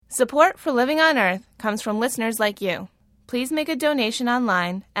Support for Living on Earth comes from listeners like you. Please make a donation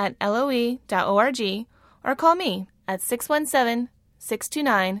online at loe.org or call me at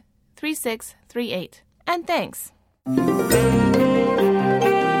 617-629-3638. And thanks.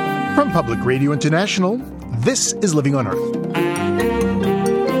 From Public Radio International, this is Living on Earth.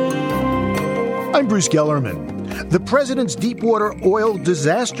 I'm Bruce Gellerman. The President's Deepwater Oil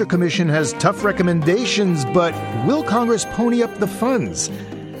Disaster Commission has tough recommendations, but will Congress pony up the funds?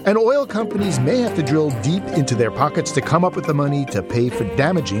 And oil companies may have to drill deep into their pockets to come up with the money to pay for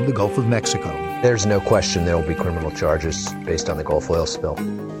damaging the Gulf of Mexico. There's no question there will be criminal charges based on the Gulf oil spill.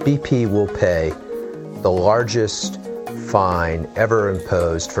 BP will pay the largest fine ever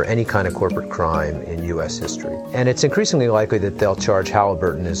imposed for any kind of corporate crime in U.S. history. And it's increasingly likely that they'll charge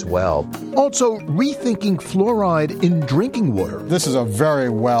Halliburton as well. Also, rethinking fluoride in drinking water. This is a very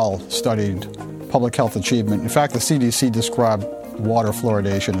well-studied public health achievement. In fact, the CDC described water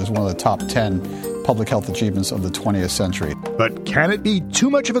fluoridation as one of the top 10 public health achievements of the 20th century. But can it be too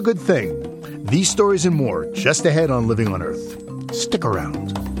much of a good thing? These stories and more just ahead on Living on Earth. Stick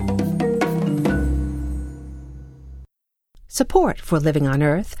around. Support for Living on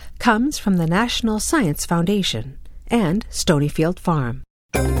Earth comes from the National Science Foundation and Stonyfield Farm.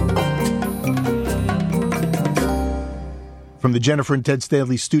 From the Jennifer and Ted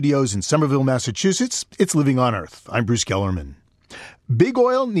Stanley studios in Somerville, Massachusetts, it's Living on Earth. I'm Bruce Gellerman. Big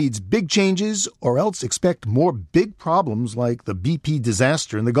oil needs big changes, or else expect more big problems like the BP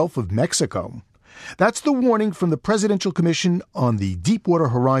disaster in the Gulf of Mexico. That's the warning from the Presidential Commission on the Deepwater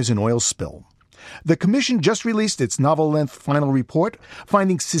Horizon oil spill. The commission just released its novel-length final report,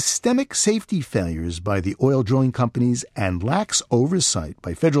 finding systemic safety failures by the oil drilling companies and lax oversight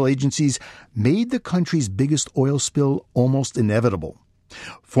by federal agencies made the country's biggest oil spill almost inevitable.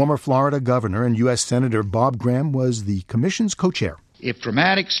 Former Florida Governor and U.S. Senator Bob Graham was the commission's co-chair. If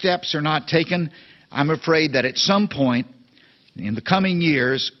dramatic steps are not taken, I'm afraid that at some point in the coming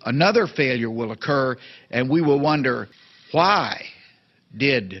years, another failure will occur, and we will wonder, why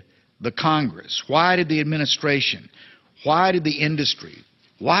did the Congress, why did the administration, why did the industry,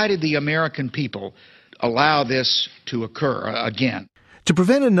 why did the American people allow this to occur again? To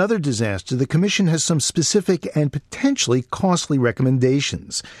prevent another disaster, the Commission has some specific and potentially costly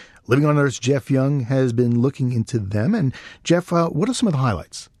recommendations. Living on Earth's Jeff Young has been looking into them. And Jeff, what are some of the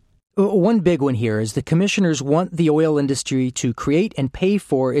highlights? One big one here is the commissioners want the oil industry to create and pay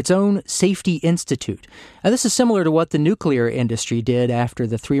for its own safety institute. Now, this is similar to what the nuclear industry did after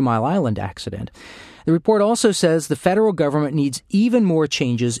the 3 Mile Island accident. The report also says the federal government needs even more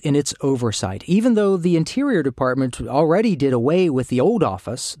changes in its oversight, even though the Interior Department already did away with the old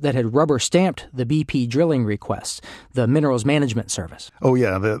office that had rubber-stamped the BP drilling requests, the Minerals Management Service. Oh,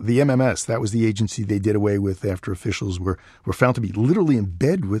 yeah, the MMS, that was the agency they did away with after officials were found to be literally in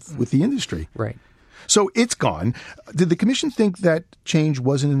bed with the industry. Right. So it's gone. Did the commission think that change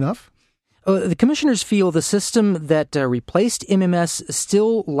wasn't enough? The commissioners feel the system that replaced MMS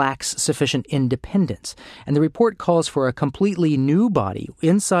still lacks sufficient independence, and the report calls for a completely new body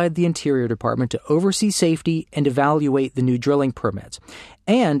inside the Interior Department to oversee safety and evaluate the new drilling permits.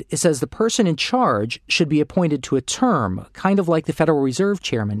 And it says the person in charge should be appointed to a term, kind of like the Federal Reserve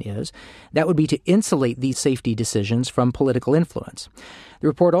chairman is. That would be to insulate these safety decisions from political influence. The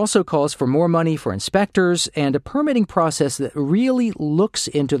report also calls for more money for inspectors and a permitting process that really looks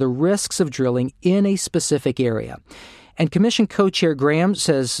into the risks of drilling in a specific area. And Commission Co-Chair Graham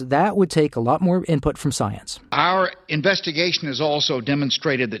says that would take a lot more input from science. Our investigation has also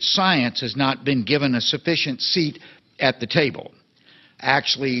demonstrated that science has not been given a sufficient seat at the table.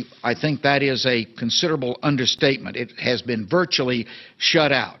 Actually, I think that is a considerable understatement. It has been virtually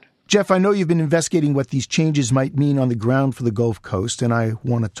shut out. Jeff, I know you've been investigating what these changes might mean on the ground for the Gulf Coast, and I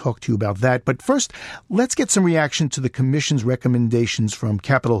want to talk to you about that. But first, let's get some reaction to the Commission's recommendations from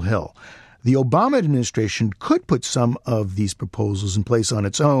Capitol Hill. The Obama administration could put some of these proposals in place on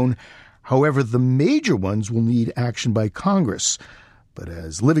its own. However, the major ones will need action by Congress. But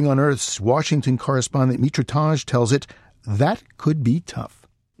as Living on Earth's Washington correspondent Mitra Taj tells it, that could be tough.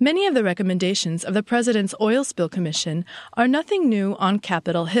 Many of the recommendations of the President's Oil Spill Commission are nothing new on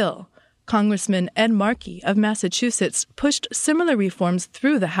Capitol Hill. Congressman Ed Markey of Massachusetts pushed similar reforms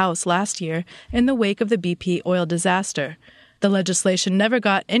through the House last year in the wake of the BP oil disaster. The legislation never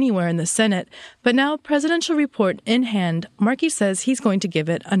got anywhere in the Senate, but now presidential report in hand, Markey says he's going to give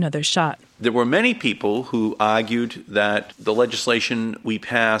it another shot. There were many people who argued that the legislation we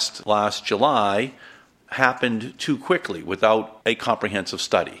passed last July happened too quickly without a comprehensive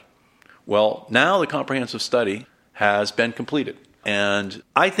study. Well, now the comprehensive study has been completed. And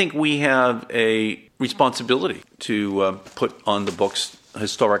I think we have a responsibility to put on the books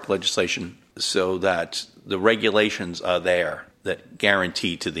historic legislation so that the regulations are there that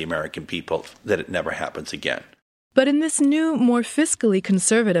guarantee to the American people that it never happens again. But in this new, more fiscally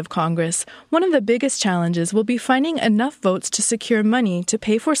conservative Congress, one of the biggest challenges will be finding enough votes to secure money to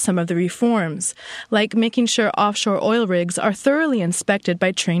pay for some of the reforms, like making sure offshore oil rigs are thoroughly inspected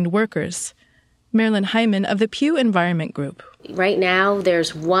by trained workers. Marilyn Hyman of the Pew Environment Group. Right now,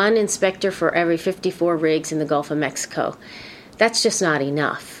 there's one inspector for every 54 rigs in the Gulf of Mexico. That's just not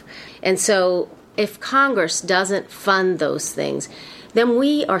enough. And so if Congress doesn't fund those things, then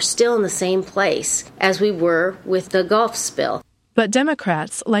we are still in the same place as we were with the Gulf spill. But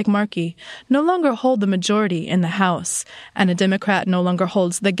Democrats, like Markey, no longer hold the majority in the House, and a Democrat no longer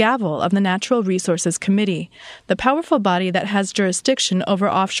holds the gavel of the Natural Resources Committee, the powerful body that has jurisdiction over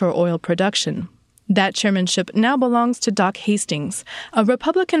offshore oil production. That chairmanship now belongs to Doc Hastings, a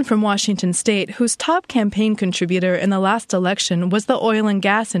Republican from Washington state whose top campaign contributor in the last election was the oil and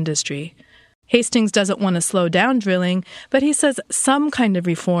gas industry. Hastings doesn't want to slow down drilling, but he says some kind of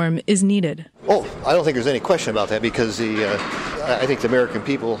reform is needed. Oh, I don't think there's any question about that because I think the American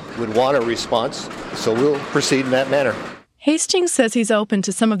people would want a response, so we'll proceed in that manner. Hastings says he's open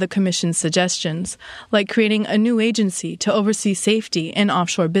to some of the Commission's suggestions, like creating a new agency to oversee safety in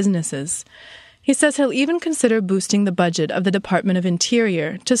offshore businesses. He says he'll even consider boosting the budget of the Department of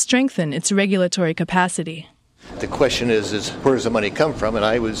Interior to strengthen its regulatory capacity. The question is where does the money come from? And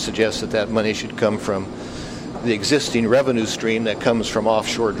I would suggest that money should come from the existing revenue stream that comes from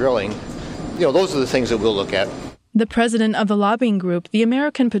offshore drilling. Those are the things that we'll look at. The president of the lobbying group, the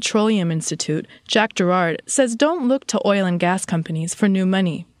American Petroleum Institute, Jack Gerard, says don't look to oil and gas companies for new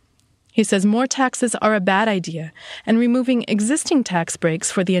money. He says more taxes are a bad idea, and removing existing tax breaks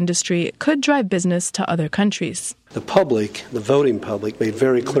for the industry could drive business to other countries. The public, the voting public, made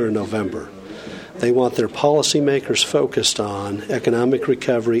very clear in November they want their policymakers focused on economic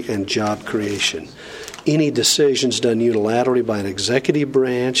recovery and job creation. Any decisions done unilaterally by an executive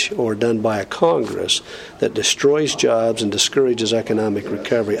branch or done by a Congress that destroys jobs and discourages economic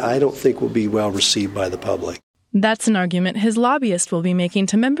recovery, I don't think will be well received by the public. That's an argument his lobbyist will be making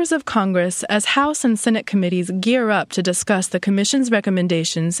to members of Congress as House and Senate committees gear up to discuss the Commission's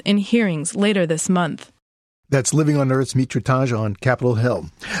recommendations in hearings later this month. That's Living on Earth's Mitra Taj on Capitol Hill.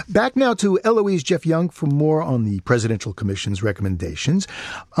 Back now to LOE's Jeff Young for more on the Presidential Commission's recommendations.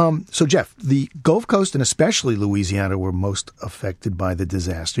 So, Jeff, the Gulf Coast and especially Louisiana were most affected by the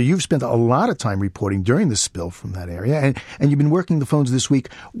disaster. You've spent a lot of time reporting during the spill from that area, and you've been working the phones this week.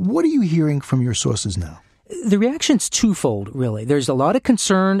 What are you hearing from your sources now? The reaction's twofold, really. There's a lot of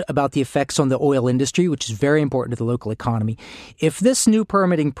concern about the effects on the oil industry, which is very important to the local economy. If this new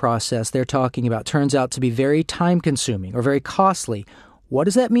permitting process they're talking about turns out to be very time-consuming or very costly, what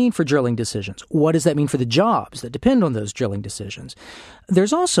does that mean for drilling decisions? What does that mean for the jobs that depend on those drilling decisions?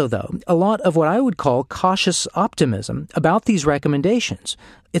 There's also, though, a lot of what I would call cautious optimism about these recommendations.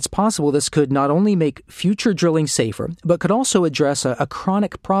 It's possible this could not only make future drilling safer, but could also address a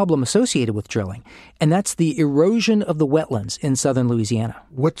chronic problem associated with drilling, and that's the erosion of the wetlands in southern Louisiana.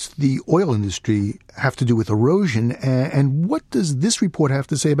 What's the oil industry have to do with erosion, and what does this report have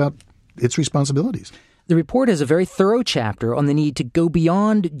to say about its responsibilities? The report has a very thorough chapter on the need to go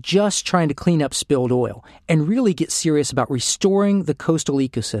beyond just trying to clean up spilled oil and really get serious about restoring the coastal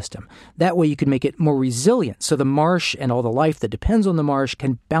ecosystem. That way you can make it more resilient so the marsh and all the life that depends on the marsh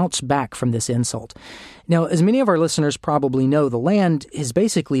can bounce back from this insult. Now, as many of our listeners probably know, the land has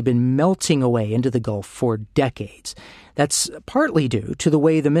basically been melting away into the Gulf for decades. That's partly due to the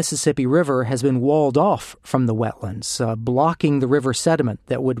way the Mississippi River has been walled off from the wetlands, blocking the river sediment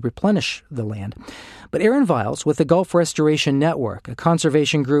that would replenish the land. But Aaron Viles with the Gulf Restoration Network, a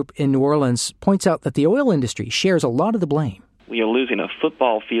conservation group in New Orleans, points out that the oil industry shares a lot of the blame. We are losing a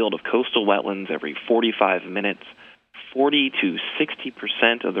football field of coastal wetlands every 45 minutes. 40 to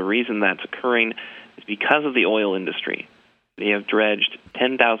 60% of the reason that's occurring is because of the oil industry. They have dredged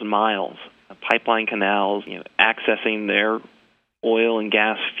 10,000 miles of pipeline canals, accessing their oil and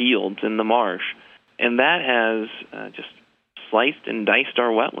gas fields in the marsh. And that has just sliced and diced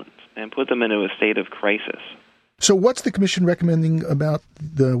our wetlands and put them into a state of crisis. So what's the commission recommending about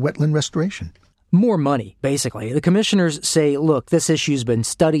the wetland restoration? More money, basically. The commissioners say, look, this issue's been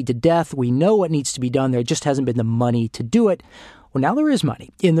studied to death. We know what needs to be done. There just hasn't been the money to do it. Well, now there is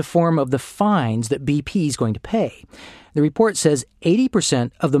money in the form of the fines that BP is going to pay. The report says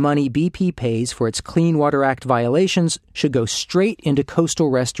 80% of the money BP pays for its Clean Water Act violations should go straight into coastal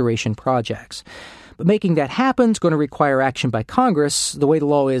restoration projects. But making that happen is going to require action by Congress. The way the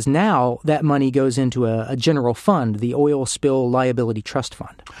law is now, that money goes into a general fund, the Oil Spill Liability Trust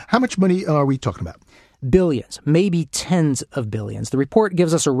Fund. How much money are we talking about? Billions, maybe tens of billions. The report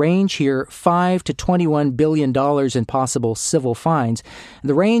gives us a range here, $5 to $21 billion in possible civil fines. And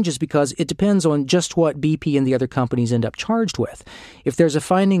the range is because it depends on just what BP and the other companies end up charged with. If there's a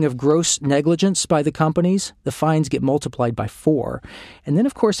finding of gross negligence by the companies, the fines get multiplied by 4. And then,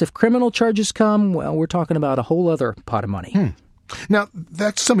 of course, if criminal charges come, well, we're talking about a whole other pot of money. Now,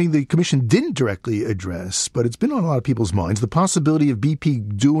 that's something the Commission didn't directly address, but it's been on a lot of people's minds, the possibility of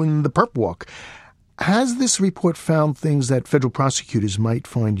BP doing the perp walk. Has this report found things that federal prosecutors might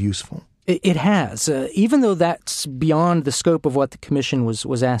find useful? It has. Even though that's beyond the scope of what the Commission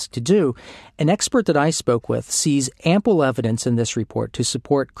was asked to do, an expert that I spoke with sees ample evidence in this report to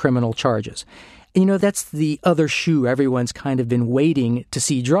support criminal charges. You know, that's the other shoe everyone's kind of been waiting to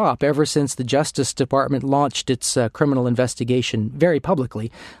see drop ever since the Justice Department launched its criminal investigation very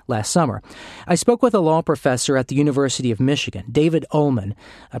publicly last summer. I spoke with a law professor at the University of Michigan, David Ullman.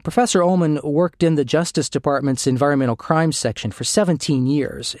 Professor Ullman worked in the Justice Department's environmental crimes section for 17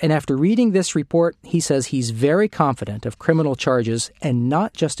 years. And after reading this report, he says he's very confident of criminal charges and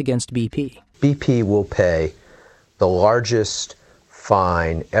not just against BP. BP will pay the largest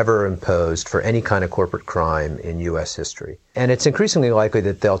fine ever imposed for any kind of corporate crime in U.S. history. And it's increasingly likely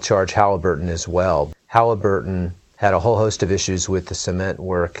that they'll charge Halliburton as well. Halliburton had a whole host of issues with the cement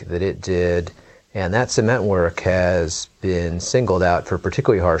work that it did, and that cement work has been singled out for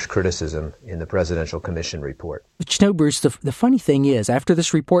particularly harsh criticism in the Presidential Commission report. But you know, Bruce, the funny thing is, after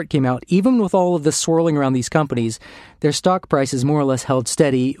this report came out, even with all of this swirling around these companies, their stock prices more or less held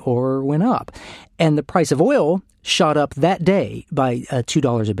steady or went up. And the price of oil shot up that day by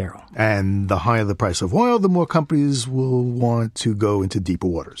 $2 a barrel. And the higher the price of oil, the more companies will want to go into deeper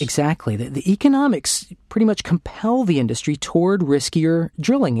waters. Exactly. The economics pretty much compel the industry toward riskier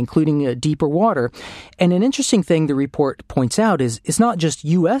drilling, including deeper water. And an interesting thing the report points out is it's not just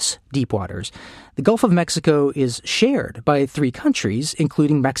U.S. deep waters. The Gulf of Mexico is shared by 3 countries,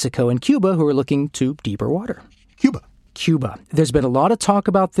 including Mexico and Cuba, who are looking to deeper water. Cuba. There's been a lot of talk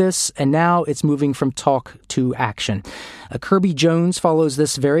about this, and now it's moving from talk to action. Kirby Jones follows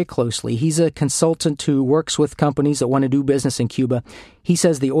this very closely. He's a consultant who works with companies that want to do business in Cuba. He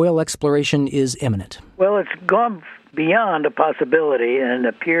says the oil exploration is imminent. Well, it's gone beyond a possibility and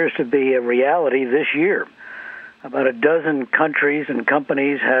appears to be a reality this year. About a dozen countries and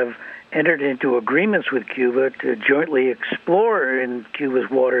companies have entered into agreements with Cuba to jointly explore in Cuba's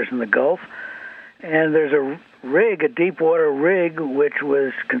waters in the Gulf. And there's a deep-water rig, which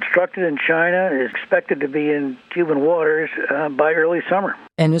was constructed in China, is expected to be in Cuban waters by early summer.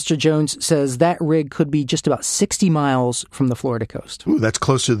 And Mr. Jones says that rig could be just about 60 miles from the Florida coast. Ooh, that's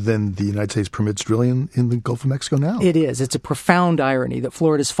closer than the United States permits drilling in the Gulf of Mexico now. It is. It's a profound irony that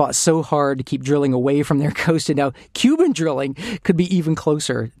Florida's fought so hard to keep drilling away from their coast, and now Cuban drilling could be even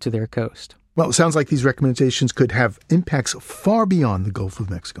closer to their coast. Well, it sounds like these recommendations could have impacts far beyond the Gulf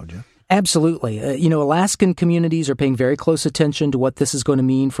of Mexico, Jeff. Absolutely. Alaskan communities are paying very close attention to what this is going to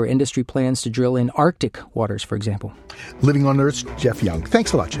mean for industry plans to drill in Arctic waters, for example. Living on Earth's Jeff Young.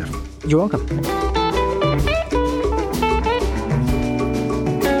 Thanks a lot, Jeff. You're welcome.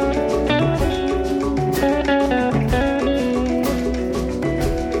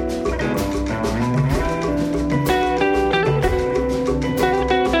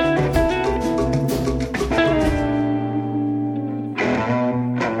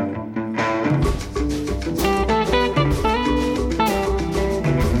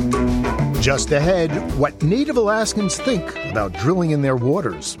 Just ahead, what Native Alaskans think about drilling in their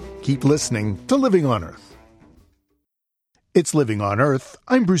waters. Keep listening to Living on Earth. It's Living on Earth.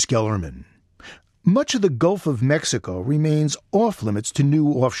 I'm Bruce Gellerman. Much of the Gulf of Mexico remains off-limits to new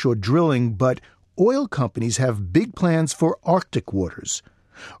offshore drilling, but oil companies have big plans for Arctic waters.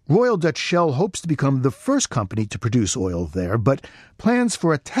 Royal Dutch Shell hopes to become the first company to produce oil there, but plans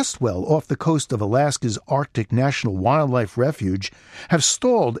for a test well off the coast of Alaska's Arctic National Wildlife Refuge have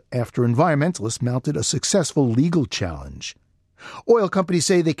stalled after environmentalists mounted a successful legal challenge. Oil companies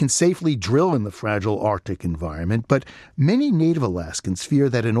say they can safely drill in the fragile Arctic environment, but many Native Alaskans fear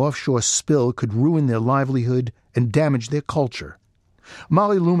that an offshore spill could ruin their livelihood and damage their culture.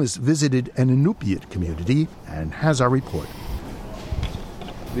 Molly Loomis visited an Inupiat community and has our report.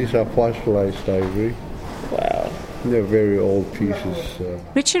 These are fossilized ivory. Wow. They're very old pieces.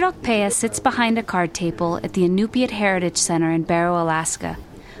 Richard Okpea sits behind a card table at the Inupiat Heritage Center in Barrow, Alaska.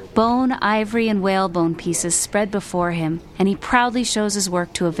 Bone, ivory, and whalebone pieces spread before him, and he proudly shows his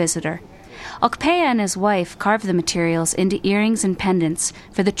work to a visitor. Okpea and his wife carve the materials into earrings and pendants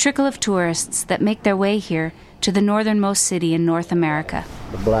for the trickle of tourists that make their way here to the northernmost city in North America.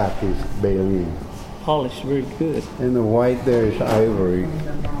 The black is baleen. Polished very good. And the white there is ivory.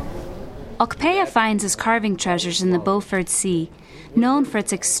 Okpea finds his carving treasures in the Beaufort Sea. Known for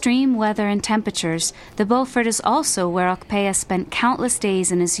its extreme weather and temperatures, the Beaufort is also where Okpea spent countless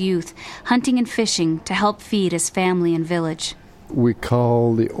days in his youth hunting and fishing to help feed his family and village. We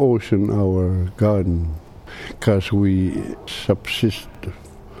call the ocean our garden because we subsist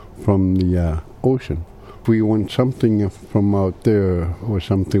from the ocean. If we want something from out there or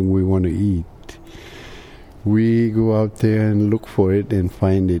something we want to eat, we go out there and look for it and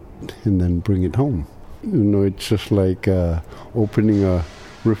find it and then bring it home. It's just like opening a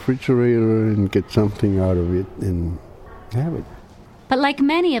refrigerator and get something out of it and have it. But like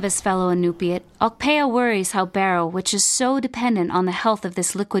many of his fellow Inupiat, Okpea worries how Barrow, which is so dependent on the health of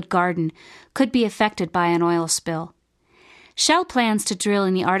this liquid garden, could be affected by an oil spill. Shell plans to drill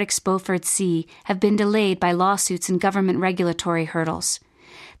in the Arctic's Beaufort Sea have been delayed by lawsuits and government regulatory hurdles.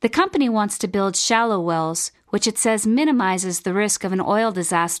 The company wants to build shallow wells, which it says minimizes the risk of an oil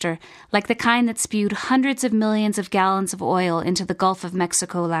disaster like the kind that spewed hundreds of millions of gallons of oil into the Gulf of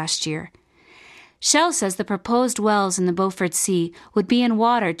Mexico last year. Shell says the proposed wells in the Beaufort Sea would be in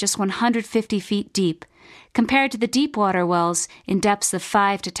water just 150 feet deep, compared to the deepwater wells in depths of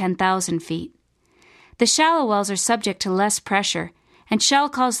 5 to 10,000 feet. The shallow wells are subject to less pressure, and Shell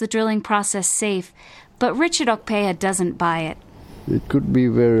calls the drilling process safe, but Richard Okpea doesn't buy it. It could be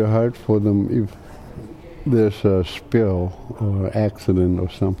very hard for them if there's a spill or accident or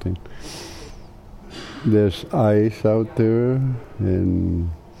something. There's ice out there,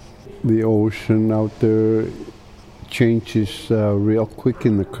 and the ocean out there changes real quick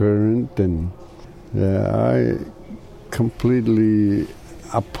in the current, and I completely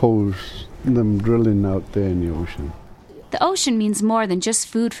oppose them drilling out there in the ocean. The ocean means more than just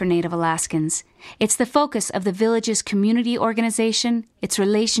food for Native Alaskans. It's the focus of the village's community organization, its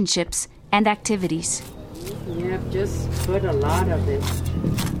relationships, and activities. Yep, just put a lot of it.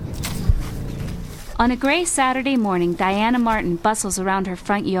 On a gray Saturday morning, Diana Martin bustles around her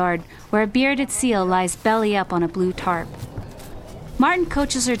front yard, where a bearded seal lies belly up on a blue tarp. Martin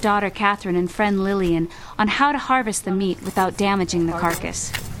coaches her daughter Catherine and friend Lillian on how to harvest the meat without damaging the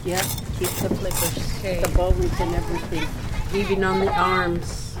carcass. Yep, keep the flippers, the bones and everything, even on the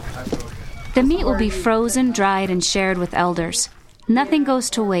arms. The meat will be frozen, dried, and shared with elders. Nothing goes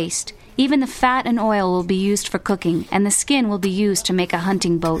to waste. Even the fat and oil will be used for cooking, and the skin will be used to make a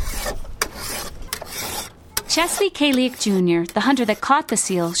hunting boat. Chesley Kaliak Jr., the hunter that caught the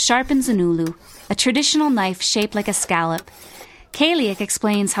seal, sharpens an ulu, a traditional knife shaped like a scallop. Kaliak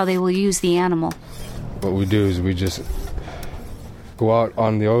explains how they will use the animal. What we do is we just go out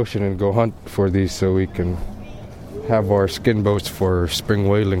on the ocean and go hunt for these so we can have our skin boats for spring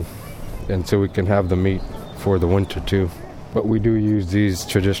whaling and so we can have the meat for the winter too. But we do use these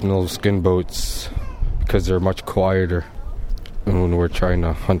traditional skin boats because they're much quieter when we're trying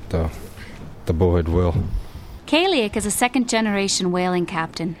to hunt the bowhead whale. Kaliak is a second-generation whaling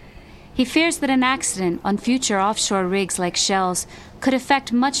captain. He fears that an accident on future offshore rigs like Shell's could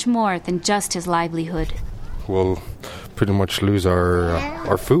affect much more than just his livelihood. We'll pretty much lose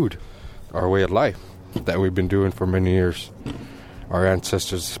our food, our way of life that we've been doing for many years. Our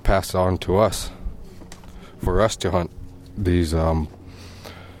ancestors passed on to us for us to hunt these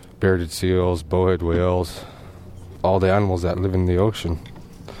bearded seals, bowhead whales, all the animals that live in the ocean.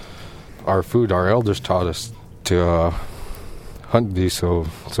 Our food, our elders taught us to hunt these so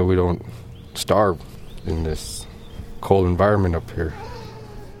we don't starve in this cold environment up here.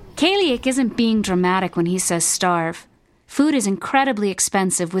 Kaliak isn't being dramatic when he says starve. Food is incredibly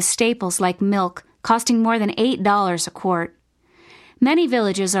expensive, with staples like milk costing more than $8 a quart. Many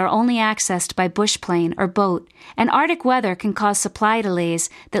villages are only accessed by bush plane or boat, and Arctic weather can cause supply delays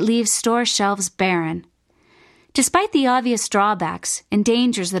that leave store shelves barren. Despite the obvious drawbacks and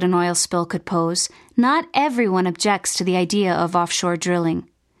dangers that an oil spill could pose, not everyone objects to the idea of offshore drilling.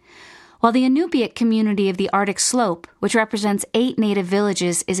 While the Inupiat community of the Arctic Slope, which represents 8 native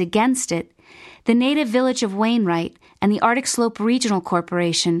villages, is against it, the native village of Wainwright and the Arctic Slope Regional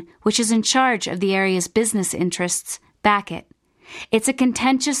Corporation, which is in charge of the area's business interests, back it. It's a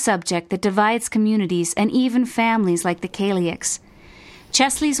contentious subject that divides communities and even families like the Kaliaks.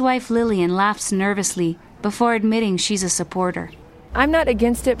 Chesley's wife Lillian laughs nervously before admitting she's a supporter. I'm not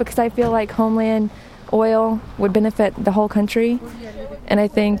against it because I feel like homeland oil would benefit the whole country. And I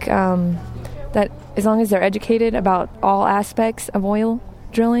think that as long as they're educated about all aspects of oil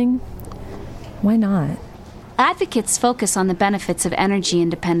drilling, why not? Advocates focus on the benefits of energy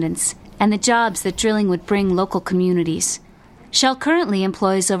independence and the jobs that drilling would bring local communities. Shell currently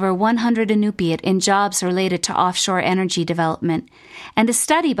employs over 100 Inupiat in jobs related to offshore energy development, and a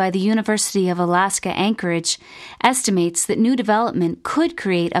study by the University of Alaska Anchorage estimates that new development could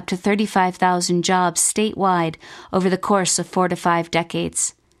create up to 35,000 jobs statewide over the course of 4 to 5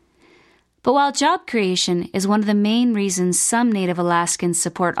 decades. But while job creation is one of the main reasons some Native Alaskans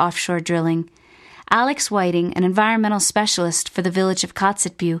support offshore drilling, Alex Whiting, an environmental specialist for the village of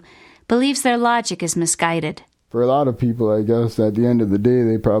Kotzebue, believes their logic is misguided. For a lot of people, I guess, at the end of the day,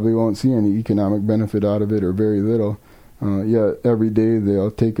 they probably won't see any economic benefit out of it or very little. Yet every day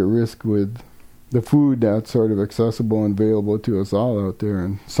they'll take a risk with the food that's sort of accessible and available to us all out there.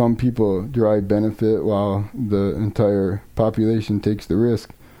 And some people derive benefit while the entire population takes the risk.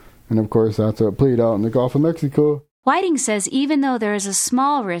 And of course, that's what played out in the Gulf of Mexico. Whiting says even though there is a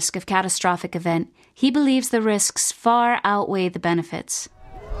small risk of catastrophic event, he believes the risks far outweigh the benefits.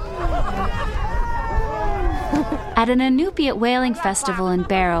 At an Inupiat whaling festival in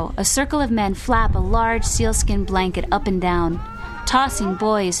Barrow, a circle of men flap a large sealskin blanket up and down, tossing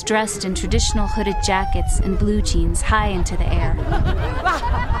boys dressed in traditional hooded jackets and blue jeans high into the air.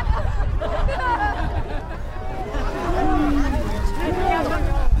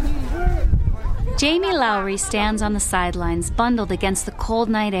 Jamie Lowry stands on the sidelines, bundled against the cold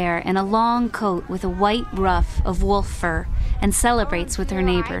night air in a long coat with a white ruff of wolf fur, and celebrates with her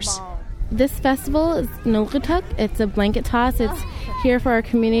neighbors. This festival is Nulgatuk. It's a blanket toss. It's here for our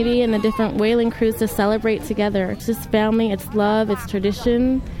community and the different whaling crews to celebrate together. It's just family, it's love, it's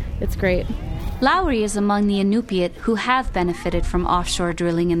tradition. It's great. Lowry is among the Inupiat who have benefited from offshore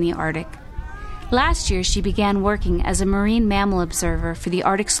drilling in the Arctic. Last year, she began working as a marine mammal observer for the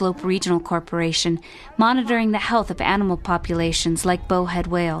Arctic Slope Regional Corporation, monitoring the health of animal populations like bowhead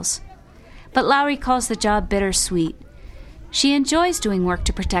whales. But Lowry calls the job bittersweet. She enjoys doing work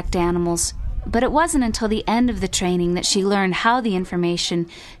to protect animals, but it wasn't until the end of the training that she learned how the information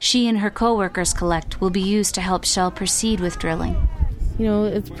she and her co-workers collect will be used to help Shell proceed with drilling. You know,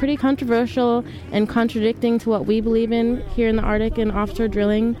 it's pretty controversial and contradicting to what we believe in here in the Arctic and offshore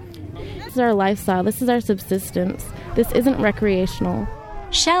drilling. This is our lifestyle. This is our subsistence. This isn't recreational.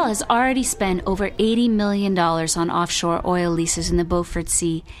 Shell has already spent over $80 million on offshore oil leases in the Beaufort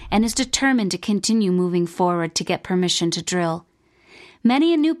Sea and is determined to continue moving forward to get permission to drill.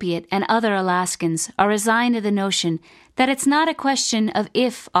 Many Inupiat and other Alaskans are resigned to the notion that it's not a question of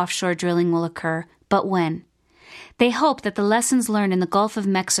if offshore drilling will occur, but when. They hope that the lessons learned in the Gulf of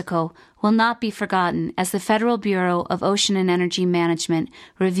Mexico will not be forgotten as the Federal Bureau of Ocean and Energy Management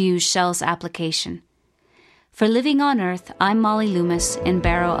reviews Shell's application. For Living on Earth, I'm Molly Loomis in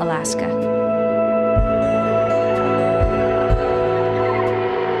Barrow, Alaska.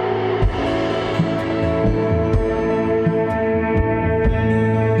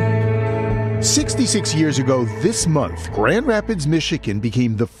 "66 years ago this month, Grand Rapids, Michigan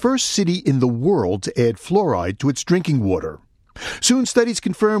became the first city in the world to add fluoride to its drinking water. Soon studies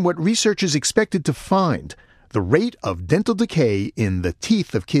confirm what researchers expected to find. The rate of dental decay in the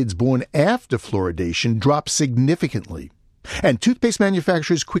teeth of kids born after fluoridation dropped significantly. And toothpaste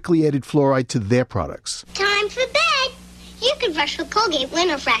manufacturers quickly added fluoride to their products. Time for bed. You can brush with Colgate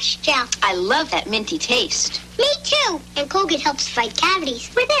Winter Fresh Gel. I love that minty taste. Me too. And Colgate helps fight cavities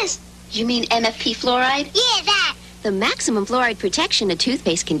with this. You mean MFP fluoride? Yeah, that. The maximum fluoride protection a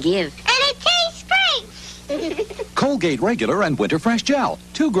toothpaste can give. And it tastes great. Colgate Regular and Winter Fresh Gel.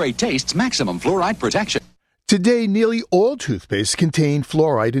 2 great tastes, maximum fluoride protection. Today, nearly all toothpaste contain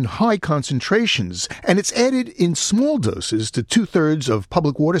fluoride in high concentrations, and it's added in small doses to 2/3 of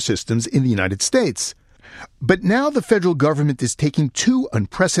public water systems in the United States. But now the federal government is taking 2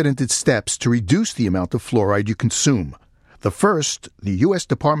 unprecedented steps to reduce the amount of fluoride you consume. The first, the U.S.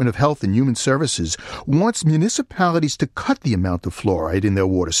 Department of Health and Human Services, wants municipalities to cut the amount of fluoride in their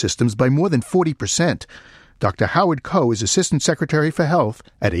water systems by more than 40%. Dr. Howard Koh is Assistant Secretary for Health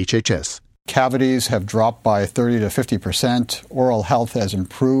at HHS. Cavities have dropped by 30 to 50%. Oral health has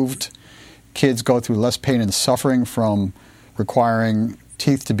improved. Kids go through less pain and suffering from requiring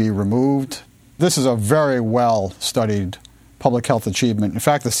teeth to be removed. This is a very well-studied public health achievement. In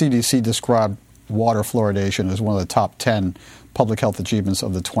fact, the CDC described water fluoridation as one of the top 10 public health achievements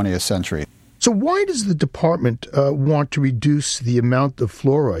of the 20th century. So why does the department want to reduce the amount of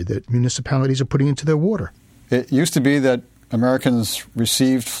fluoride that municipalities are putting into their water? It used to be that Americans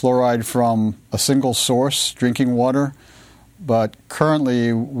received fluoride from a single source, drinking water, but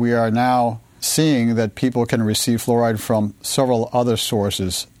currently we are now seeing that people can receive fluoride from several other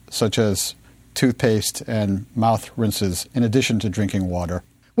sources, such as toothpaste and mouth rinses, in addition to drinking water.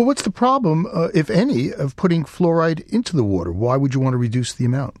 Well, what's the problem, if any, of putting fluoride into the water? Why would you want to reduce the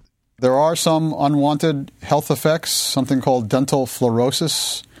amount? There are some unwanted health effects, something called dental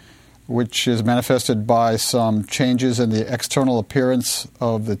fluorosis, which is manifested by some changes in the external appearance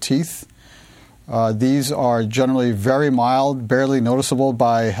of the teeth. These are generally very mild, barely noticeable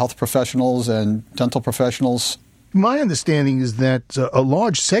by health professionals and dental professionals. My understanding is that a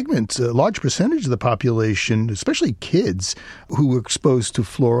large percentage of the population, especially kids who were exposed to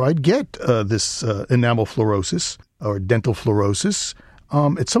fluoride, get this enamel fluorosis or dental fluorosis.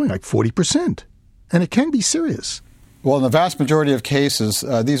 It's something like 40%, and it can be serious. Well, in the vast majority of cases,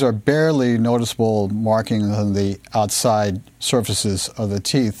 these are barely noticeable markings on the outside surfaces of the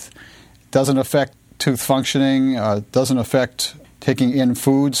teeth. It doesn't affect tooth functioning, doesn't affect taking in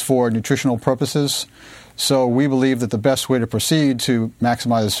foods for nutritional purposes. So we believe that the best way to proceed to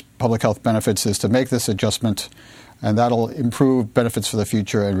maximize public health benefits is to make this adjustment, and that'll improve benefits for the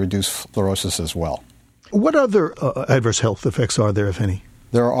future and reduce fluorosis as well. What other adverse health effects are there, if any?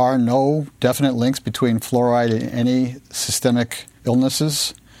 There are no definite links between fluoride and any systemic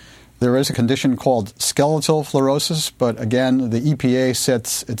illnesses. There is a condition called skeletal fluorosis, but again, the EPA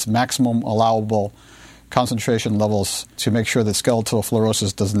sets its maximum allowable concentration levels to make sure that skeletal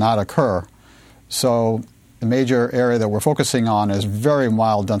fluorosis does not occur. So the major area that we're focusing on is very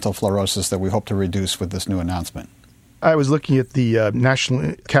mild dental fluorosis that we hope to reduce with this new announcement. I was looking at the National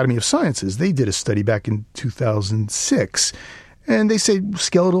Academy of Sciences. They did a study back in 2006, and they say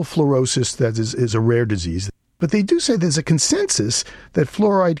skeletal fluorosis that is a rare disease. But they do say there's a consensus that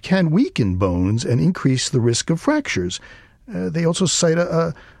fluoride can weaken bones and increase the risk of fractures. They also cite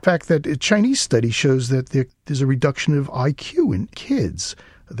a fact that a Chinese study shows that there's a reduction of IQ in kids,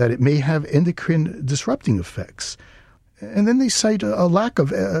 that it may have endocrine disrupting effects. And then they cite a lack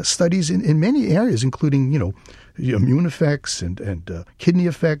of studies in many areas, including, immune effects and kidney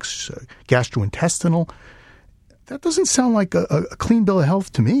effects, gastrointestinal. That doesn't sound like a clean bill of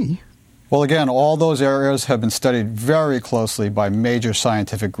health to me. Well, again, all those areas have been studied very closely by major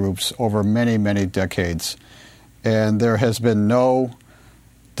scientific groups over many, many decades. And there has been no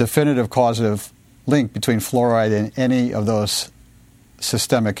definitive causative link between fluoride and any of those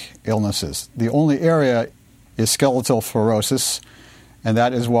systemic illnesses. The only area is skeletal fluorosis, and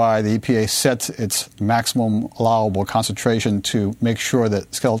that is why the EPA sets its maximum allowable concentration to make sure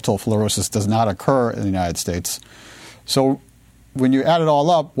that skeletal fluorosis does not occur in the United States. So when you add it all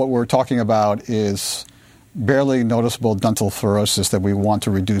up, what we're talking about is barely noticeable dental fluorosis that we want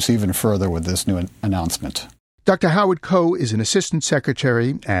to reduce even further with this new announcement. Dr. Howard Koh is an assistant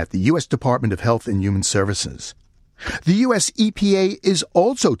secretary at the U.S. Department of Health and Human Services. The U.S. EPA is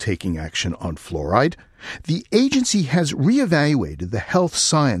also taking action on fluoride. The agency has reevaluated the health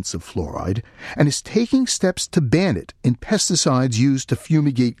science of fluoride and is taking steps to ban it in pesticides used to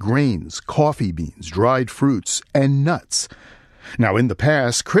fumigate grains, coffee beans, dried fruits, and nuts. Now, in the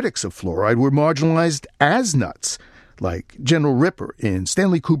past, critics of fluoride were marginalized as nuts, like General Ripper in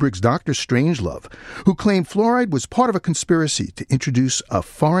Stanley Kubrick's Dr. Strangelove, who claimed fluoride was part of a conspiracy to introduce a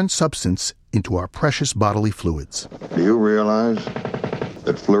foreign substance into our precious bodily fluids. Do you realize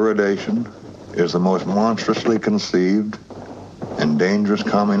that fluoridation is the most monstrously conceived and dangerous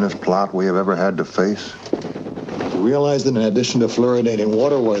communist plot we have ever had to face? You realize that in addition to fluoridating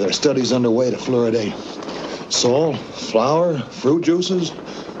water, where there are studies underway to fluoridate salt, flour, fruit juices,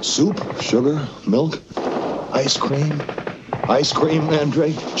 soup, sugar, milk, ice cream,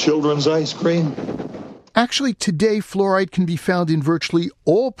 Mandrake, children's ice cream. Actually, today, fluoride can be found in virtually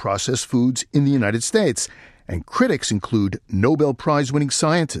all processed foods in the United States, and critics include Nobel Prize-winning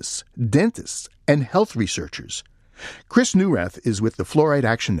scientists, dentists, and health researchers. Chris Neurath is with the Fluoride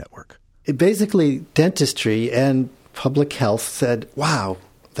Action Network. Basically, dentistry and public health said, wow,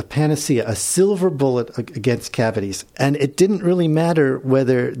 the panacea, a silver bullet against cavities. And it didn't really matter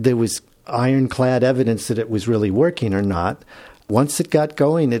whether there was ironclad evidence that it was really working or not. Once it got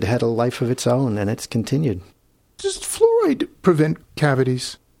going, it had a life of its own, and it's continued. Does fluoride prevent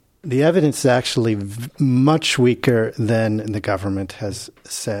cavities? The evidence is actually much weaker than the government has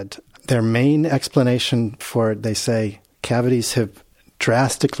said. Their main explanation for it, they say, cavities have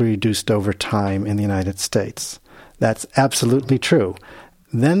drastically reduced over time in the United States. That's absolutely true.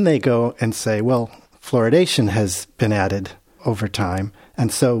 Then they go and say, well, fluoridation has been added over time,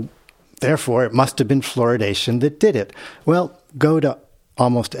 and so therefore it must have been fluoridation that did it. Well, go to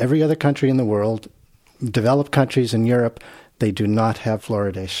almost every other country in the world, developed countries in Europe, they do not have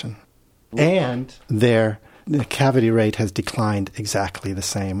fluoridation. And their cavity rate has declined exactly the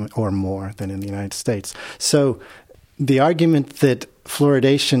same or more than in the United States. So the argument that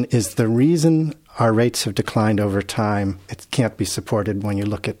fluoridation is the reason our rates have declined over time, it can't be supported when you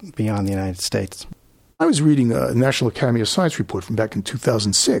look at beyond the United States. I was reading a National Academy of Science report from back in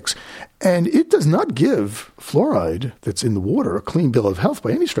 2006, and it does not give fluoride that's in the water a clean bill of health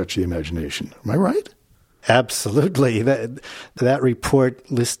by any stretch of the imagination. Am I right? Absolutely. That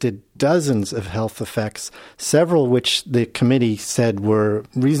report listed dozens of health effects, several which the committee said were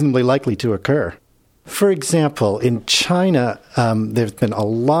reasonably likely to occur. For example, in China, there have been a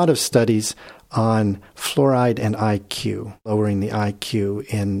lot of studies on fluoride and IQ, lowering the IQ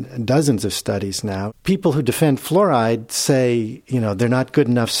in dozens of studies now. People who defend fluoride say, they're not good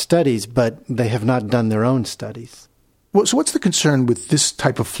enough studies, but they have not done their own studies. Well, so what's the concern with this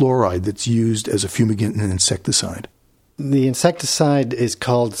type of fluoride that's used as a fumigant and insecticide? The insecticide is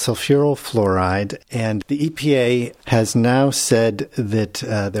called sulfuryl fluoride, and the EPA has now said that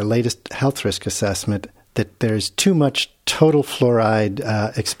their latest health risk assessment that there's too much total fluoride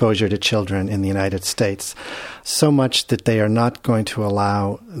exposure to children in the United States, so much that they are not going to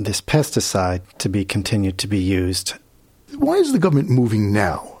allow this pesticide to be continued to be used. Why is the government moving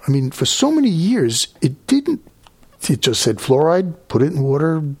now? I mean, for so many years, it just said fluoride, put it in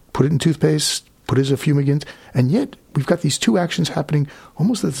water, put it in toothpaste, put it as a fumigant, and yet we've got these two actions happening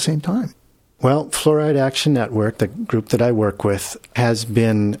almost at the same time. Well, Fluoride Action Network, the group that I work with, has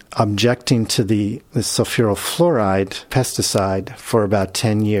been objecting to the sulfuryl fluoride pesticide for about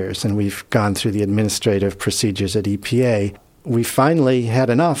 10 years, and we've gone through the administrative procedures at EPA. We finally had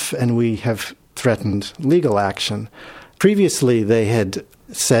enough, and we have threatened legal action. Previously, they had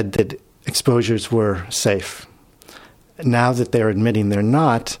said that exposures were safe. Now that they're admitting they're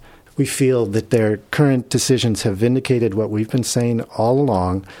not, we feel that their current decisions have vindicated what we've been saying all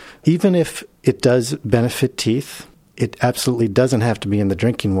along. Even if it does benefit teeth, it absolutely doesn't have to be in the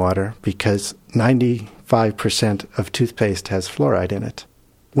drinking water because 95% of toothpaste has fluoride in it.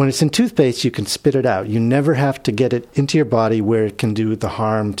 When it's in toothpaste, you can spit it out. You never have to get it into your body where it can do the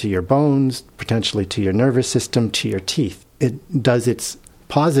harm to your bones, potentially to your nervous system, to your teeth. It does its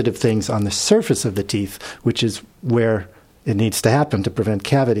positive things on the surface of the teeth, which is where it needs to happen to prevent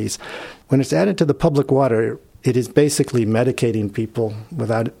cavities. When it's added to the public water, it is basically medicating people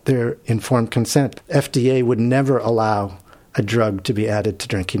without their informed consent. FDA would never allow a drug to be added to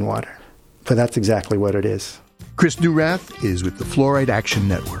drinking water, but that's exactly what it is. Chris Newrath is with the Fluoride Action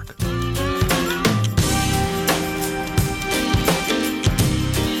Network.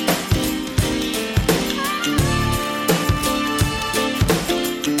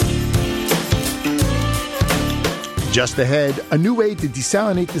 Just ahead, a new way to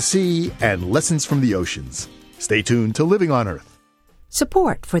desalinate the sea and lessons from the oceans. Stay tuned to Living on Earth.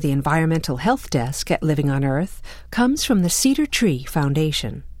 Support for the Environmental Health Desk at Living on Earth comes from the Cedar Tree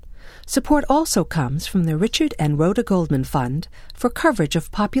Foundation. Support also comes from the Richard and Rhoda Goldman Fund for coverage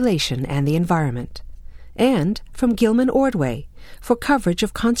of population and the environment, and from Gilman Ordway for coverage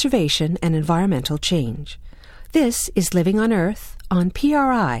of conservation and environmental change. This is Living on Earth on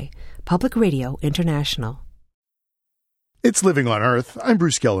PRI, Public Radio International. It's Living on Earth. I'm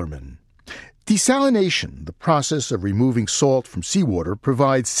Bruce Gellerman. Desalination, the process of removing salt from seawater,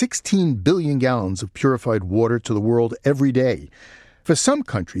 provides 16 billion gallons of purified water to the world every day. For some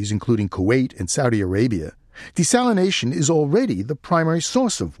countries, including Kuwait and Saudi Arabia, desalination is already the primary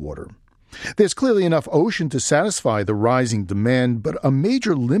source of water. There's clearly enough ocean to satisfy the rising demand, but a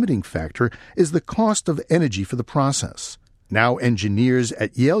major limiting factor is the cost of energy for the process. Now engineers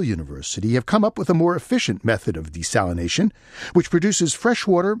at Yale University have come up with a more efficient method of desalination, which produces fresh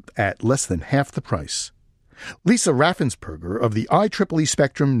water at less than half the price. Lisa Raffensperger of the IEEE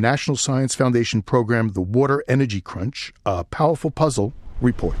Spectrum National Science Foundation program The Water Energy Crunch, A Powerful Puzzle,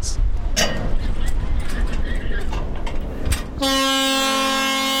 reports.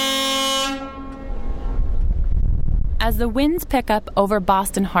 As the winds pick up over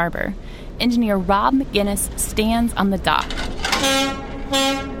Boston Harbor, engineer Rob McGinnis stands on the dock.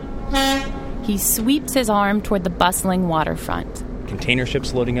 He sweeps his arm toward the bustling waterfront. Container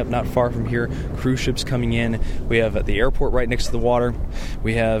ships loading up not far from here, cruise ships coming in. We have the airport right next to the water.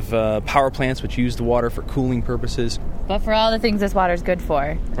 We have power plants which use the water for cooling purposes. But for all the things this water is good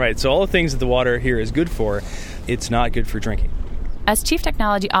for. Right, so all the things that the water here is good for, it's not good for drinking. As Chief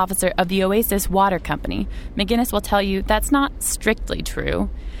Technology Officer of the Oasis Water Company, McGinnis will tell you that's not strictly true.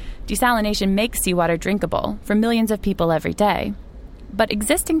 Desalination makes seawater drinkable for millions of people every day. But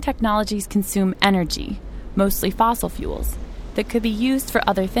existing technologies consume energy, mostly fossil fuels, that could be used for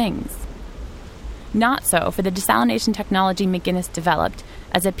other things. Not so for the desalination technology McGinnis developed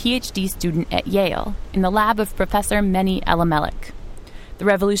as a PhD student at Yale in the lab of Professor Meni Elimelech. The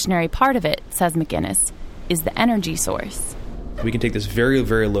revolutionary part of it, says McGinnis, is the energy source. We can take this very,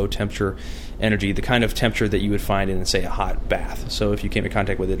 very low temperature energy, the kind of temperature that you would find in, say, a hot bath. So if you came in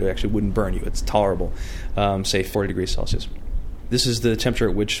contact with it, it actually wouldn't burn you. It's tolerable, say 40 degrees Celsius. This is the temperature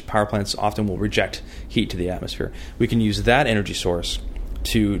at which power plants often will reject heat to the atmosphere. We can use that energy source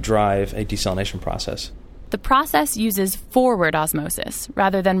to drive a desalination process. The process uses forward osmosis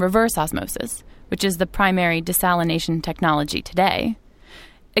rather than reverse osmosis, which is the primary desalination technology today.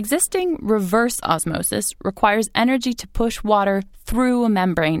 Existing reverse osmosis requires energy to push water through a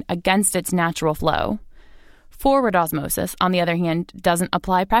membrane against its natural flow. Forward osmosis, on the other hand, doesn't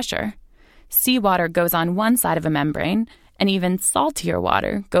apply pressure. Seawater goes on one side of a membrane, and even saltier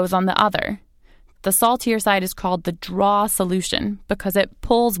water goes on the other. The saltier side is called the draw solution because it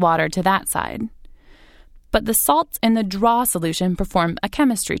pulls water to that side. But the salts in the draw solution perform a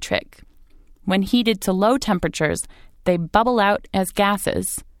chemistry trick. When heated to low temperatures, they bubble out as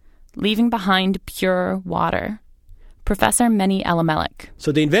gases, leaving behind pure water. Professor Meni Elimelech.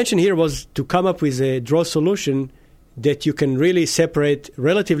 So the invention here was to come up with a draw solution that you can really separate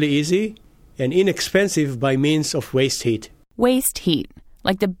relatively easy and inexpensive by means of waste heat. Waste heat,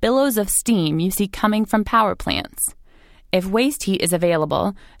 like the billows of steam you see coming from power plants. If waste heat is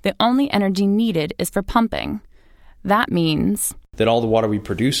available, the only energy needed is for pumping. That means that all the water we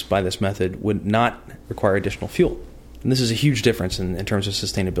produce by this method would not require additional fuel. And this is a huge difference in terms of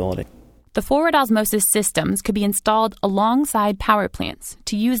sustainability. The forward osmosis systems could be installed alongside power plants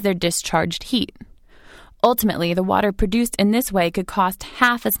to use their discharged heat. Ultimately, the water produced in this way could cost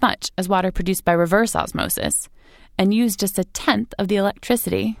half as much as water produced by reverse osmosis and use just a tenth of the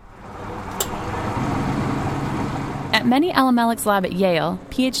electricity. At Meni Elimelech's lab at Yale,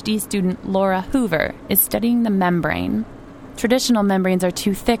 PhD student Laura Hoover is studying the membrane. Traditional membranes are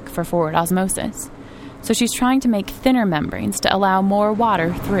too thick for forward osmosis, so she's trying to make thinner membranes to allow more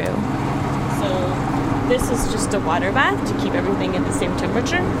water through. So this is just a water bath to keep everything at the same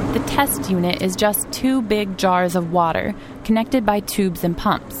temperature? The test unit is just 2 big jars of water connected by tubes and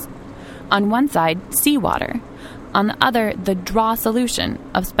pumps. On one side, seawater. On the other, the draw solution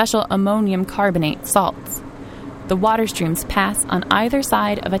of special ammonium carbonate salts. The water streams pass on either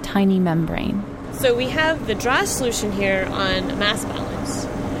side of a tiny membrane. So we have the draw solution here on mass balance.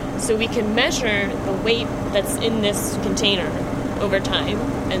 So we can measure the weight that's in this container over time.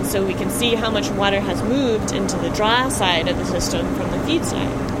 And so we can see how much water has moved into the draw side of the system from the feed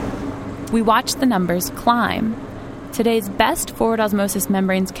side. We watch the numbers climb. Today's best forward osmosis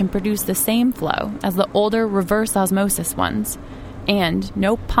membranes can produce the same flow as the older reverse osmosis ones, and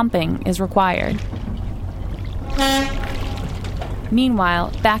no pumping is required.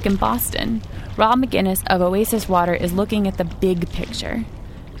 Meanwhile, back in Boston, Rob McGinnis of Oasis Water is looking at the big picture.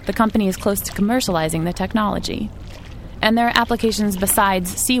 The company is close to commercializing the technology. And there are applications besides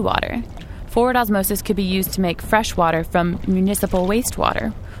seawater. Forward osmosis could be used to make fresh water from municipal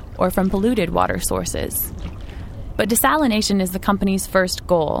wastewater or from polluted water sources. But desalination is the company's first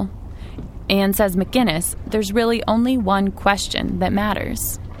goal. And says McGinnis, there's really only one question that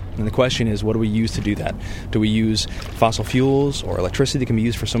matters. And the question is, what do we use to do that? Do we use fossil fuels or electricity that can be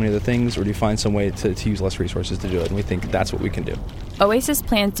used for so many other things, or do you find some way to use less resources to do it? And we think that's what we can do. Oasis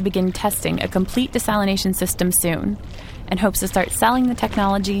plans to begin testing a complete desalination system soon and hopes to start selling the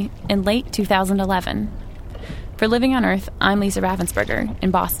technology in late 2011. For Living on Earth, I'm Lisa Raffensperger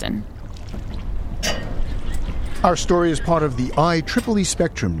in Boston. Our story is part of the IEEE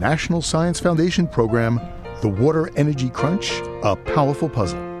Spectrum National Science Foundation program, The Water Energy Crunch, A Powerful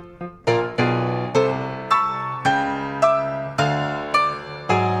Puzzle.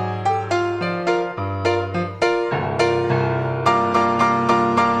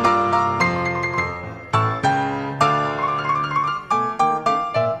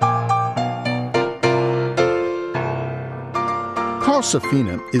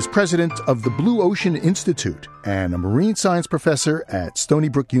 Safina is president of the Blue Ocean Institute and a marine science professor at Stony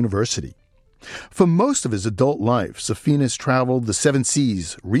Brook University. For most of his adult life, Safina's traveled the 7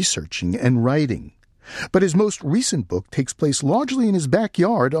 seas, researching and writing. But his most recent book takes place largely in his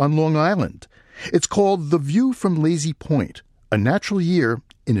backyard on Long Island. It's called The View from Lazy Point, a natural year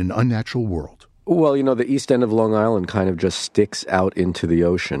in an unnatural world. Well, the east end of Long Island kind of just sticks out into the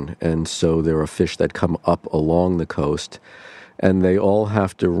ocean, and so there are fish that come up along the coast, and they all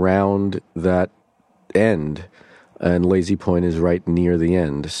have to round that end, and Lazy Point is right near the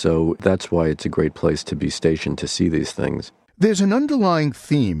end, so that's why it's a great place to be stationed to see these things. There's an underlying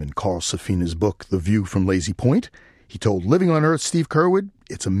theme in Carl Safina's book, The View from Lazy Point. He told Living on Earth Steve Curwood,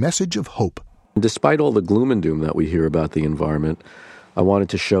 it's a message of hope. Despite all the gloom and doom that we hear about the environment, I wanted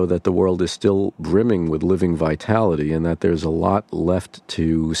to show that the world is still brimming with living vitality and that there's a lot left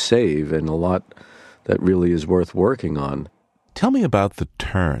to save and a lot that really is worth working on. Tell me about the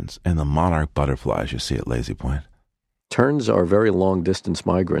terns and the monarch butterflies you see at Lazy Point. Terns are very long-distance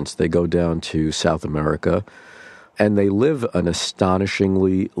migrants. They go down to South America, and they live an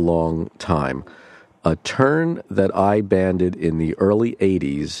astonishingly long time. A tern that I banded in the early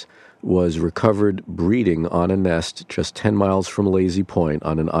 80s was recovered breeding on a nest just 10 miles from Lazy Point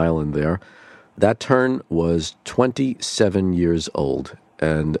on an island there. That tern was 27 years old,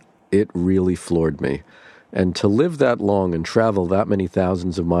 and it really floored me. And to live that long and travel that many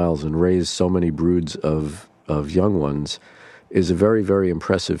thousands of miles and raise so many broods of young ones is a very, very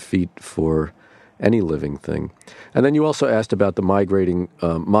impressive feat for any living thing. And then you also asked about the migrating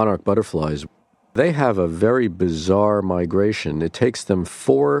monarch butterflies. They have a very bizarre migration. It takes them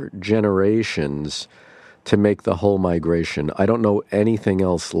 4 generations to make the whole migration. I don't know anything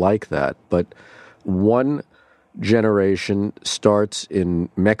else like that, but one generation starts in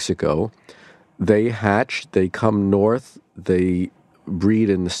Mexico. They hatch, they come north, they breed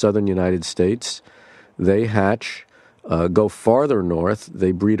in the southern United States. They hatch, go farther north,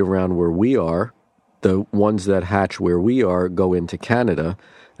 they breed around where we are. The ones that hatch where we are go into Canada,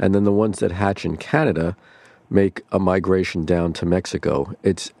 and then the ones that hatch in Canada make a migration down to Mexico.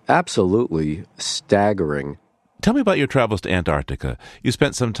 It's absolutely staggering. Tell me about your travels to Antarctica. You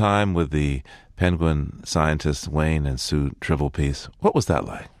spent some time with the penguin scientists Wayne and Sue Trivelpiece. What was that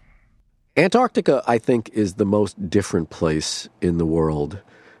like? Antarctica, I think, is the most different place in the world.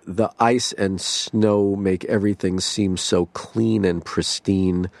 The ice and snow make everything seem so clean and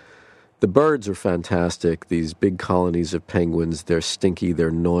pristine. The birds are fantastic, these big colonies of penguins. They're stinky, they're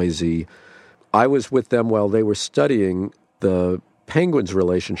noisy. I was with them while they were studying the penguins'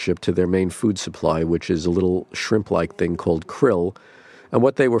 relationship to their main food supply, which is a little shrimp-like thing called krill. And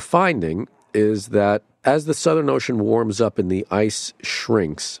what they were finding is that as the Southern Ocean warms up and the ice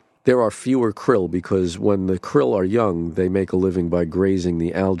shrinks, there are fewer krill because when the krill are young, they make a living by grazing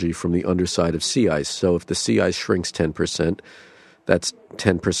the algae from the underside of sea ice. So if the sea ice shrinks 10%, that's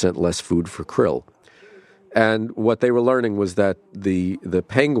 10% less food for krill. And what they were learning was that the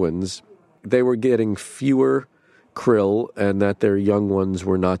penguins, they were getting fewer krill and that their young ones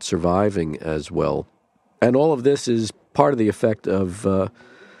were not surviving as well. And all of this is part of the effect of the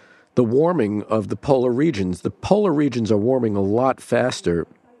warming of the polar regions. The polar regions are warming a lot faster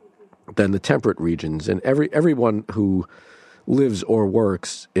than the temperate regions, and everyone who lives or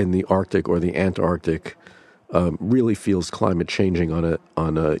works in the Arctic or the Antarctic really feels climate changing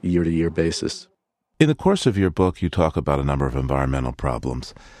on a year-to-year basis. In the course of your book, you talk about a number of environmental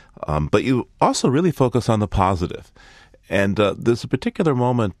problems, but you also really focus on the positive. And there's a particular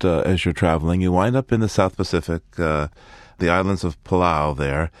moment as you're traveling, you wind up in the South Pacific, the islands of Palau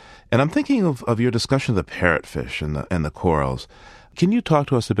there, and I'm thinking of your discussion of the parrotfish and the corals. Can you talk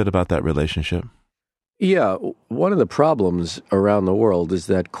to us a bit about that relationship? Yeah, one of the problems around the world is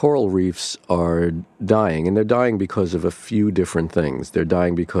that coral reefs are dying, and they're dying because of a few different things. They're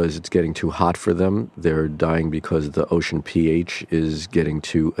dying because it's getting too hot for them. They're dying because the ocean pH is getting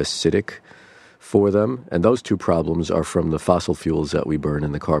too acidic for them, and those two problems are from the fossil fuels that we burn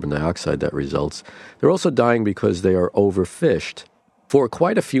and the carbon dioxide that results. They're also dying because they are overfished. For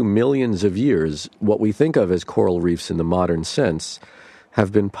quite a few millions of years, what we think of as coral reefs in the modern sense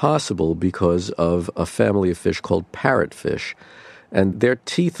have been possible because of a family of fish called parrotfish. And their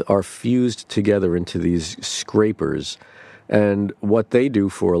teeth are fused together into these scrapers. And what they do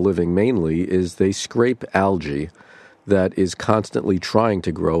for a living mainly is they scrape algae that is constantly trying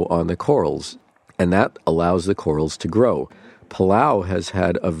to grow on the corals. And that allows the corals to grow. Palau has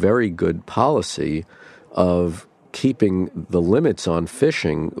had a very good policy of keeping the limits on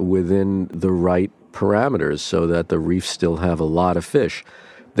fishing within the right parameters so that the reefs still have a lot of fish.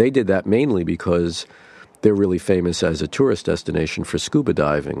 They did that mainly because they're really famous as a tourist destination for scuba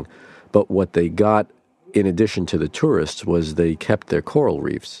diving. But what they got in addition to the tourists was they kept their coral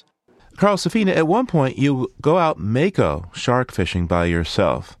reefs. Carl Safina, at one point you go out mako shark fishing by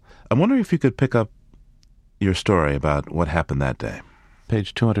yourself. I'm wondering if you could pick up your story about what happened that day.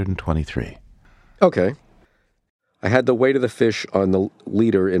 Page 223. Okay. I had the weight of the fish on the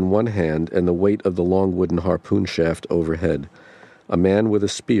leader in one hand and the weight of the long wooden harpoon shaft overhead. A man with a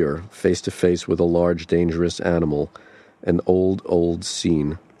spear, face to face with a large, dangerous animal. An old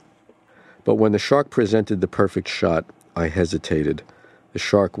scene. But when the shark presented the perfect shot, I hesitated. The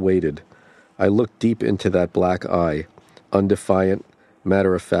shark waited. I looked deep into that black eye. Undefiant,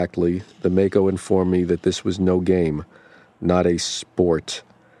 matter-of-factly, the mako informed me that this was no game, not a sport.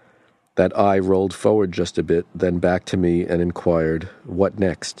 That eye rolled forward just a bit, then back to me and inquired, "What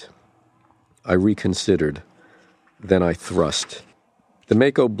next?" I reconsidered. Then I thrust. The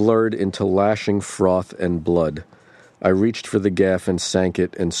mako blurred into lashing froth and blood. I reached for the gaff and sank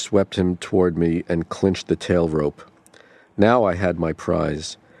it and swept him toward me and clinched the tail rope. Now I had my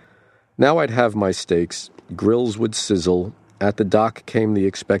prize. Now I'd have my steaks. Grills would sizzle. At the dock came the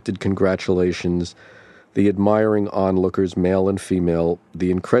expected congratulations, the admiring onlookers, male and female,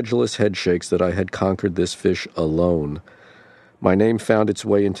 the incredulous headshakes that I had conquered this fish alone. My name found its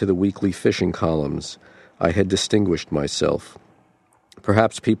way into the weekly fishing columns. I had distinguished myself.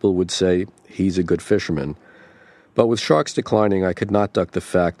 Perhaps people would say, he's a good fisherman. But with sharks declining, I could not duck the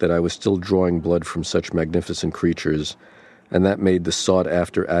fact that I was still drawing blood from such magnificent creatures, and that made the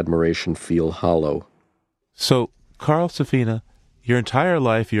sought-after admiration feel hollow. So, Carl Safina, your entire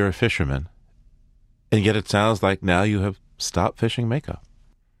life you're a fisherman, and yet it sounds like now you have stopped fishing mako.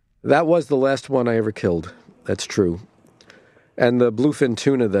 That was the last one I ever killed. That's true. And the bluefin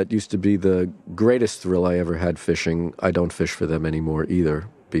tuna that used to be the greatest thrill I ever had fishing, I don't fish for them anymore either,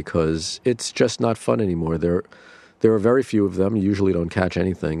 because it's just not fun anymore. There are very few of them. You usually don't catch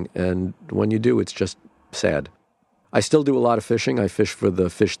anything, and when you do, it's just sad. I still do a lot of fishing. I fish for the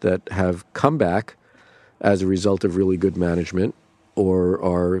fish that have come back as a result of really good management or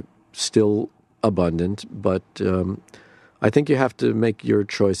are still abundant, but I think you have to make your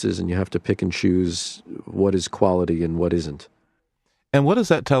choices and you have to pick and choose what is quality and what isn't. And what does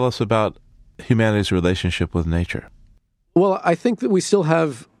that tell us about humanity's relationship with nature? Well, I think that we still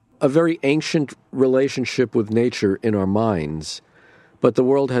have a very ancient relationship with nature in our minds, but the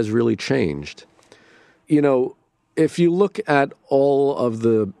world has really changed. You know, if you look at all of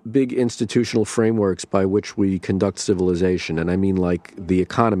the big institutional frameworks by which we conduct civilization, and I mean like the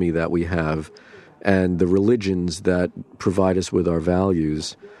economy that we have and the religions that provide us with our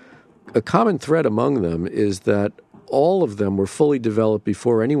values, a common thread among them is that all of them were fully developed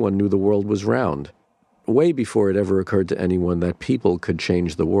before anyone knew the world was round, way before it ever occurred to anyone that people could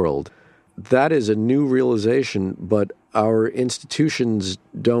change the world. That is a new realization, but our institutions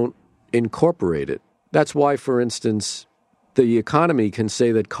don't incorporate it. That's why, for instance, the economy can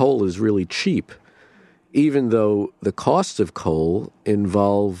say that coal is really cheap, even though the costs of coal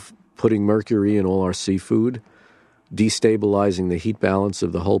involve putting mercury in all our seafood, destabilizing the heat balance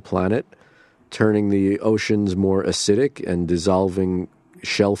of the whole planet, turning the oceans more acidic and dissolving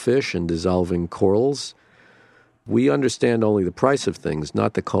shellfish and dissolving corals. We understand only the price of things,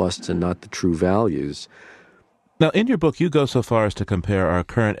 not the costs and not the true values. Now, in your book, you go so far as to compare our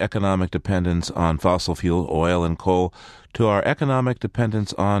current economic dependence on fossil fuel, oil, and coal to our economic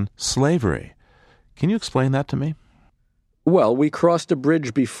dependence on slavery. Can you explain that to me? Well, we crossed a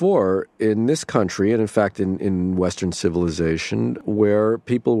bridge before in this country, and in fact in Western civilization, where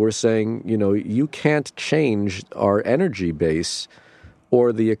people were saying, you know, you can't change our energy base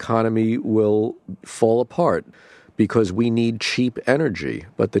or the economy will fall apart because we need cheap energy.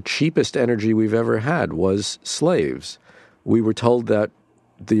 But the cheapest energy we've ever had was slaves. We were told that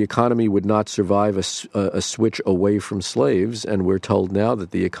the economy would not survive a switch away from slaves, and we're told now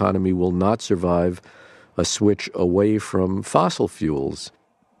that the economy will not survive a switch away from fossil fuels.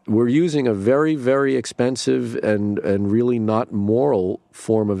 We're using a very, very expensive and really not moral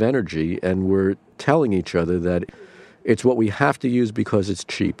form of energy, and we're telling each other that it's what we have to use because it's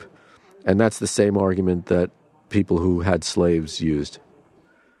cheap. And that's the same argument that people who had slaves used.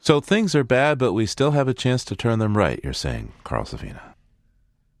 So things are bad, but we still have a chance to turn them right, you're saying, Carl Safina.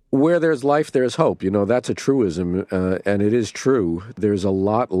 Where there's life, there's hope. You know, that's a truism, and it is true. There's a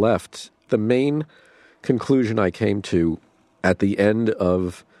lot left. The main conclusion I came to at the end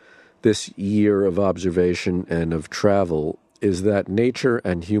of this year of observation and of travel is that nature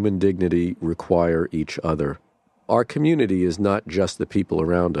and human dignity require each other. Our community is not just the people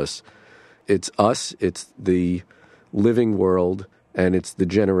around us. It's us, it's the living world, and it's the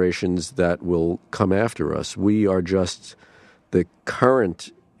generations that will come after us. We are just the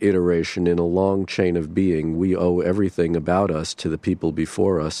current iteration in a long chain of being. We owe everything about us to the people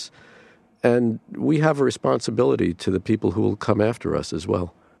before us. And we have a responsibility to the people who will come after us as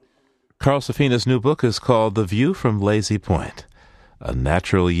well. Carl Safina's new book is called The View from Lazy Point, A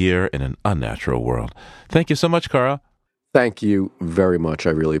Natural Year in an Unnatural World. Thank you so much, Carl. Thank you very much.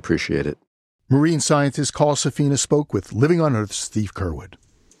 I really appreciate it. Marine scientist Carl Safina spoke with Living on Earth's Steve Curwood.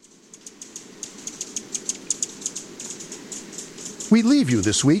 We leave you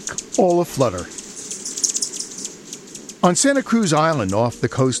this week all aflutter. On Santa Cruz Island off the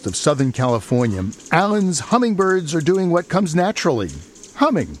coast of Southern California, Allen's hummingbirds are doing what comes naturally,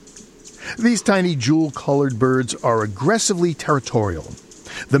 humming. These tiny jewel-colored birds are aggressively territorial.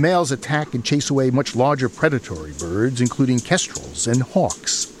 The males attack and chase away much larger predatory birds, including kestrels and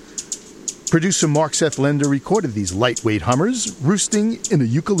hawks. Producer Mark Seth Lender recorded these lightweight hummers roosting in a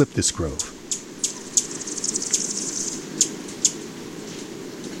eucalyptus grove.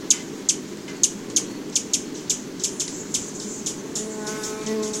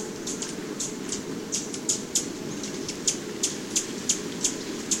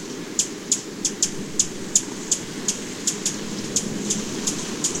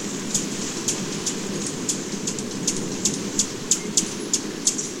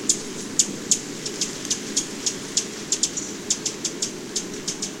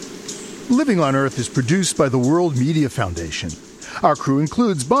 Living on Earth is produced by the World Media Foundation. Our crew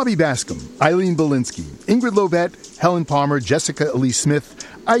includes Bobby Bascom, Eileen Belinsky, Ingrid Lobet, Helen Palmer, Jessica Elise Smith,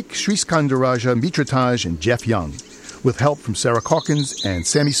 Ike Sriskandaraja, Mitra Taj, and Jeff Young, with help from Sarah Calkins and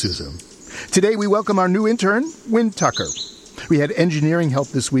Sammy Souza. Today we welcome our new intern, Wynn Tucker. We had engineering help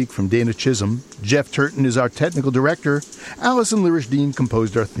this week from Dana Chisholm. Jeff Turton is our technical director. Allison Lirish-Dean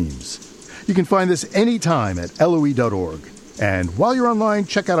composed our themes. You can find this anytime at LOE.org. And while you're online,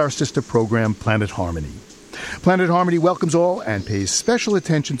 check out our sister program, Planet Harmony. Planet Harmony welcomes all and pays special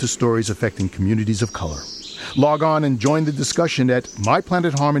attention to stories affecting communities of color. Log on and join the discussion at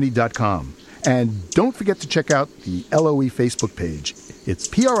myplanetharmony.com. And don't forget to check out the LOE Facebook page. It's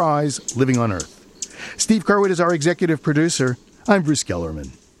PRI's Living on Earth. Steve Curwood is our executive producer. I'm Bruce Gellerman.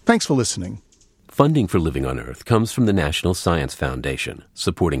 Thanks for listening. Funding for Living on Earth comes from the National Science Foundation,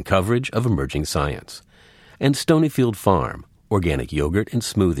 supporting coverage of emerging science. And Stonyfield Farm, organic yogurt and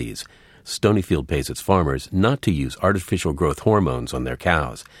smoothies. Stonyfield pays its farmers not to use artificial growth hormones on their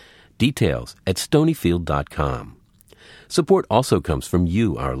cows. Details at stonyfield.com. Support also comes from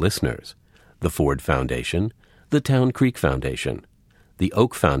you, our listeners. The Ford Foundation, the Town Creek Foundation, the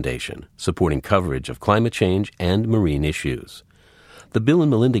Oak Foundation, supporting coverage of climate change and marine issues. The Bill and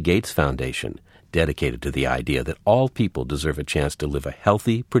Melinda Gates Foundation, dedicated to the idea that all people deserve a chance to live a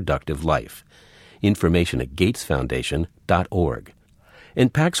healthy, productive life. Information at gatesfoundation.org.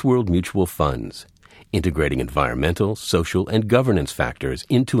 And Pax World Mutual Funds, integrating environmental, social, and governance factors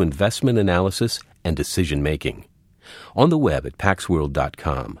into investment analysis and decision-making. On the web at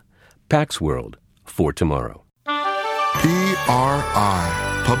paxworld.com. Pax World, for tomorrow. PRI,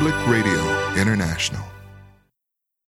 Public Radio International.